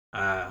soon.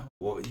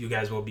 You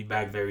guys will be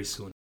back very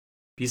soon.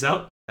 Peace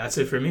out. That's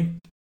it for me.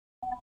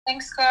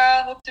 Thanks,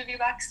 Carl. Hope to be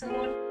back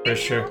soon. For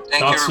sure.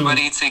 Thank you,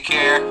 everybody. Take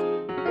care.